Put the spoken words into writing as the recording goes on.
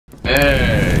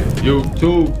Hey,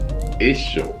 YouTube,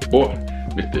 it's your boy,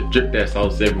 Mr. Drip That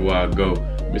Sauce everywhere I go.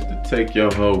 Mr. Take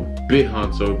Your Hoe, Big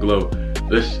Honcho Glow,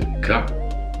 the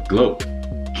Chicago Glow.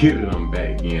 Get it, I'm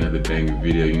back again, another banger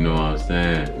video, you know what I'm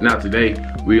saying? Now today,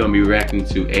 we're gonna be reacting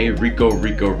to a Rico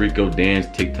Rico Rico dance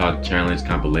TikTok challenge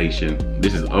compilation.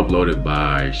 This is uploaded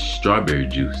by Strawberry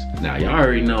Juice. Now y'all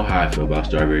already know how I feel about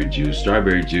Strawberry Juice.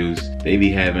 Strawberry Juice, they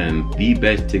be having the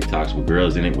best TikToks with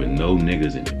girls in it with no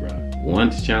niggas in it, bro.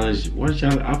 One challenge,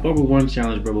 I fuck with one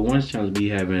challenge, bro, but one challenge be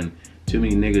having too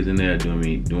many niggas in there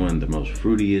doing the most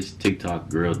fruitiest TikTok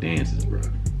girl dances, bro.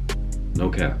 No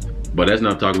cap. But that's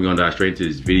not talking, we're gonna dive straight into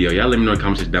this video. Y'all let me know in the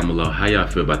comments down below how y'all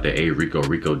feel about the A Rico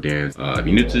Rico dance. If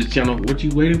you're new to this channel, what you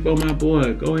waiting for, my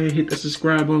boy? Go ahead, hit that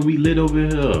subscribe button. We lit over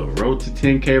here. Road to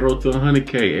 10K, road to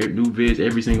 100K. New vids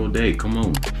every single day, come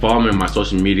on. Follow me on my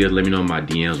social media. Let me know in my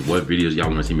DMs what videos y'all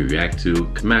wanna see me react to.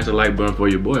 Smash the like button for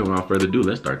your boy. Without further ado,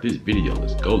 let's start this video.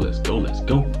 Let's go, let's go, let's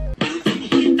go.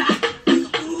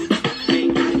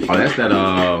 Oh, that's that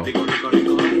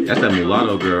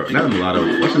mulatto girl. Not a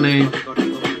mulatto, what's her name?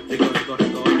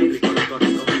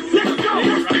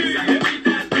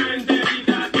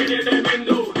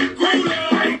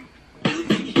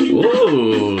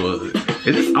 Ooh,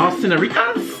 is this all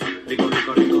senoritas?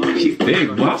 She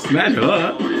big, boy, I'll smash her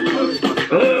up.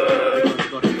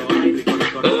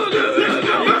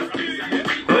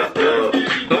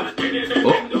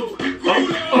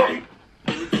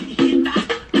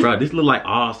 Bro, this look like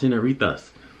all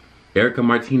senoritas. Erica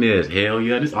Martinez, hell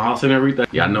yeah, this all senorita.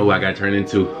 Y'all know who I got turned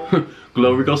into.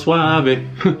 GloVlogz Rico Suave.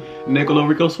 GloVlogz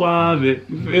Rico Suave. You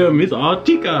feel me? It's all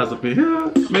chicas up in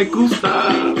here. Me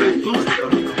gusta, me gusta.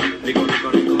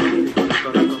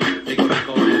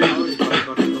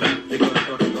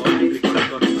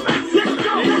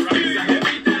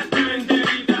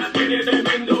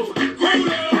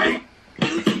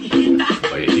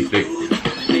 Oh yeah, she thick.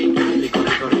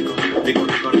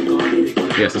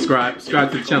 Yeah, subscribe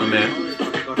to the channel, man.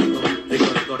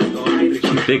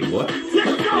 She thick, boy.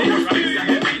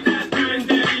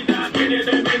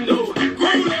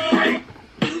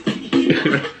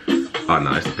 Oh no,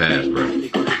 it's a pass, bro.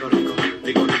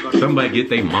 Somebody get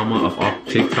their mama off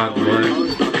TikTok, boy.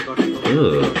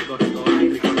 Ugh.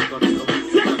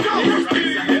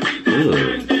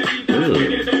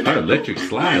 Her electric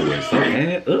slide was so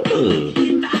bad. Ugh.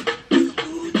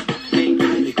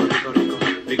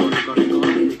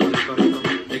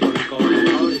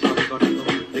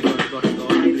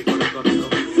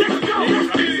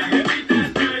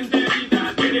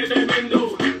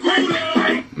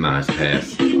 Nice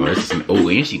pass. Oh, this is oh,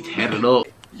 and she tatted up.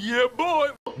 Yeah, boy.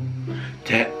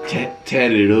 Tat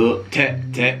it up. Tat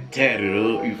it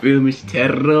up. You feel me? She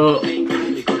tatted up.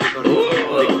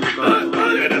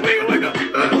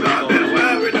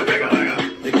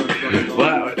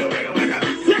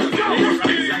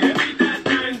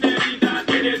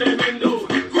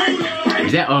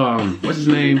 Is that what's his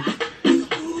name?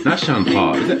 Not Sean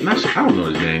Paul. Is that not? I don't know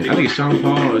his name. I think it's Sean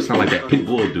Paul. It sounds like that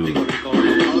Pitbull dude.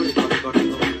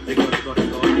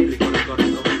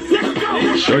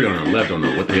 Shorty on the left don't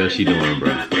know what the hell she doing,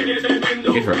 bro.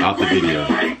 Get her off the video.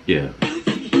 Yeah.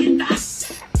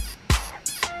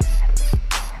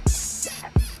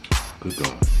 Good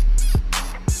God.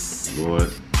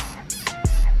 Lord,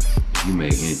 if you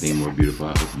made anything more beautiful,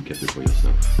 I hope you kept it for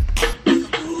yourself.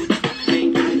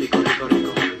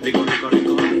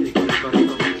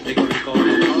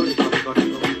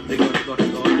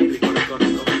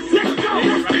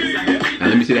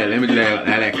 Let me see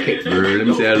that cake, girl. Let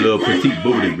me see that little petite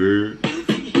booty, girl.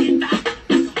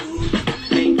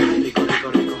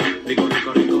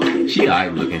 She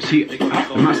alright looking.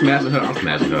 Am I smashing her? I'm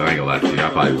smashing her. I ain't gonna lie to you. I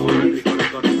probably would.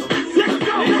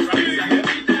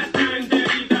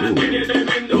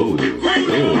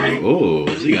 Oh,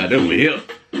 she got them with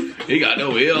hip. He got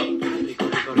them with hip.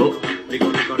 Oh.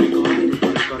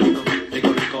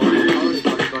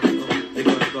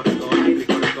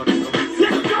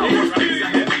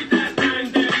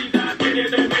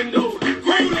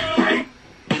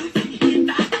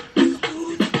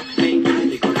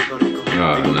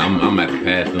 I'm at to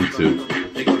pass them too.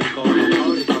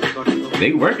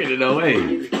 They working it though, hey.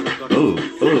 Ooh,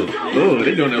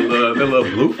 they doing that little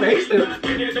blue face.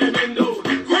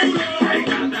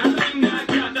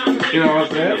 You know what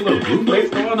I'm saying? A little blue face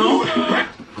going on.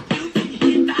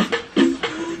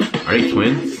 Are they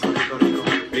twins?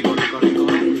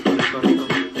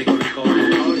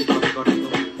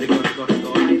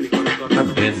 I'm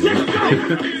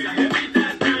dancing.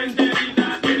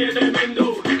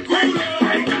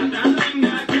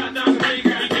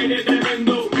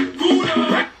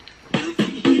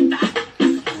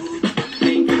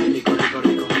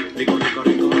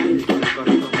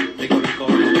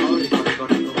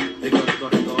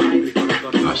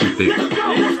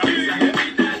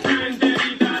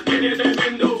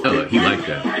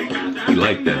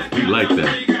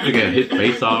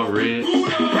 face all red.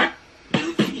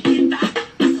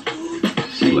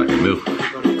 She like a MILF.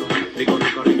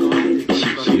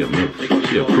 She a MILF.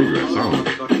 She a cougar or something.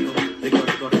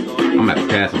 I'm about to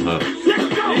pass on her.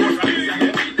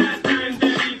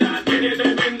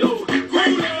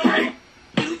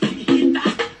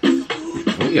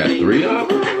 Oh, we got 3 of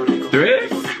them? 3?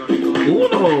 1,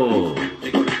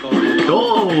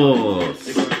 2,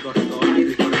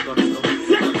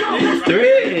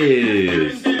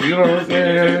 3. You know what I'm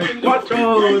saying?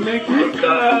 4, me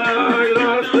gusta. You know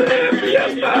what I'm saying?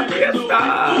 Fiesta, fiesta.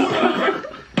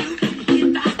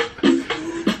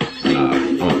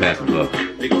 I'm gonna pass him up.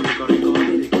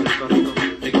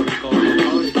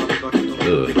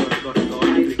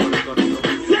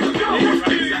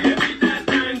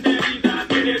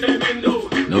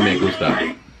 No me gusta.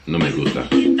 No me gusta.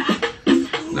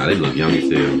 Nah, they look young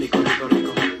as hell.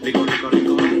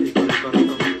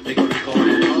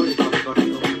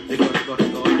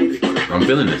 I'm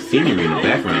feeling the scenery in the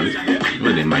background.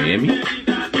 What, in Miami? Oh,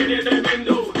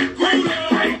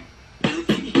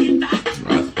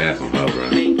 that's a pass on her, bro.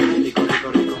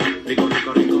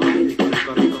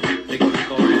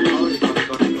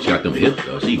 She got them hips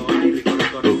though. She.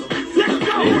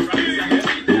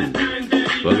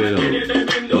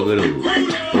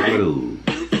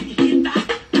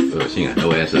 She ain't got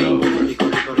no ass at all, bro.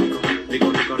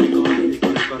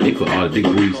 They put all the big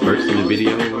booties first in the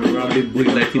video. Where all the big booty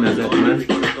Latinas at, man?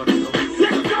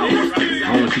 I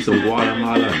want to see some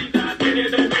Guatemala,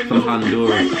 some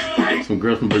Honduras, some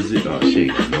girls from Brazil. Oh, she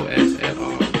ain't got no ass at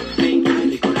all, bro.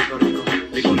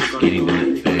 She's skinny than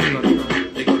that thing.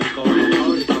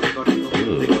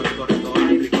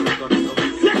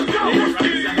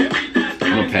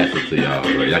 I'm gonna pass it to y'all,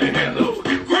 bro. Y'all can have it.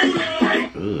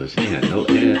 She ain't had no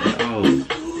ass at all.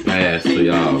 Pass to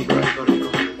y'all, bro.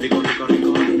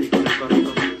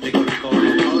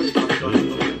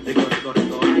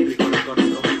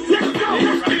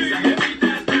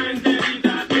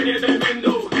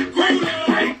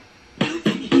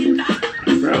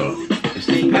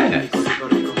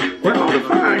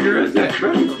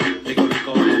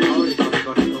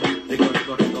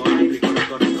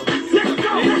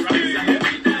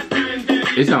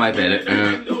 It sound like that.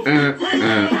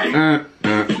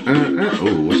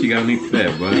 Oh, what she got underneath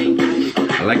that, bud?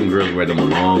 I like when girls wear them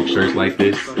long shirts like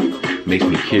this. Makes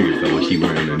me curious about what she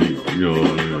wearing underneath. You know what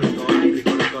I mean?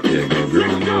 Yeah, go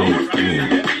girl, go.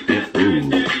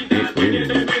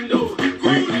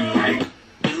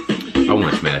 I want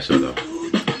to smash her though.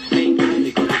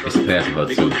 It's a pass for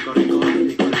her too.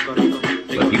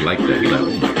 Like he like that. He like, oh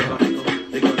my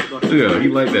god. Yeah, he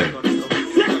like that.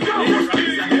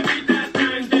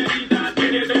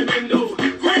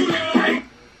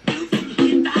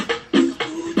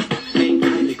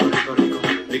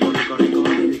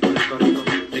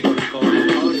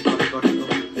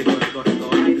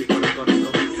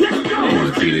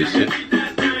 See this shit.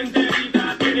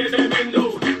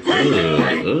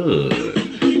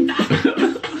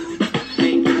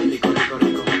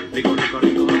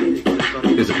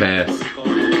 It's a pass.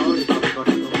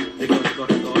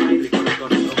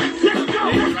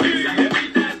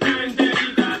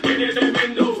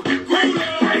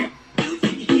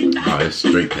 Oh, it's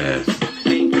straight pass.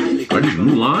 Are these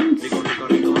new lines?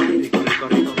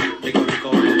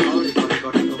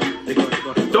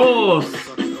 Dos.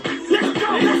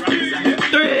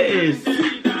 Tres.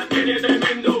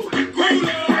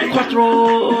 Cuatro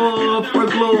por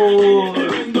Glo.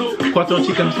 Cuatro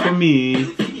chicas for me.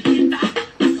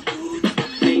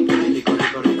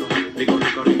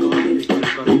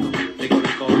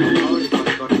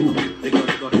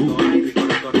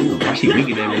 Why she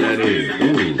winking at me like that?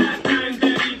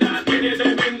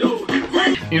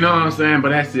 You know what I'm saying? But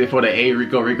that's it for the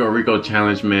Rico Rico Rico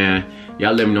challenge, man.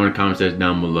 Y'all let me know in the comment section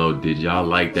down below. Did y'all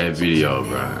like that video,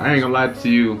 bro? I ain't gonna lie to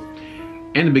you.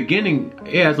 In the beginning,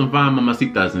 it had some fine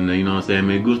mamacitas in there, you know what I'm saying?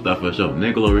 Me gusta for sure.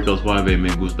 Negro Rico Suave, me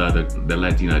gusta the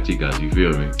Latina chicas, you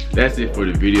feel me? That's it for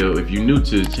the video. If you're new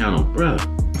to the channel, bro,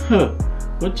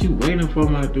 what you waiting for,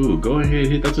 my dude? Go ahead,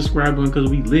 hit that subscribe button because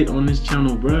we lit on this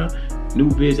channel, bro. New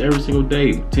vids every single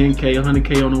day. 10K,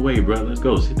 100K on the way, bro. Let's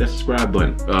go. Hit that subscribe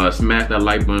button. Smash that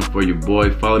like button for your boy.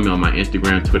 Follow me on my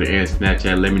Instagram, Twitter, and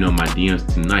Snapchat. Let me know my DMs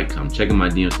tonight, because I'm checking my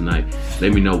DMs tonight.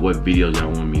 Let me know what videos y'all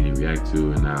want me to react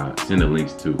to, and I'll send the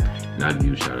links to, and I'll give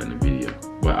you a shout out in the video.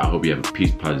 But I hope you have a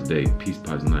peace, positive day, peace,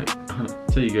 positive night.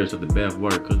 Tell you girls something bad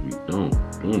water, because we don't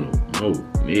do no more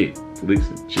Netflix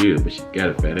and chill, but she got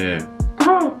a fat ass.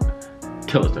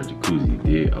 Tell us our jacuzzi, you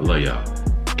did. I love y'all.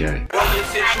 Gang.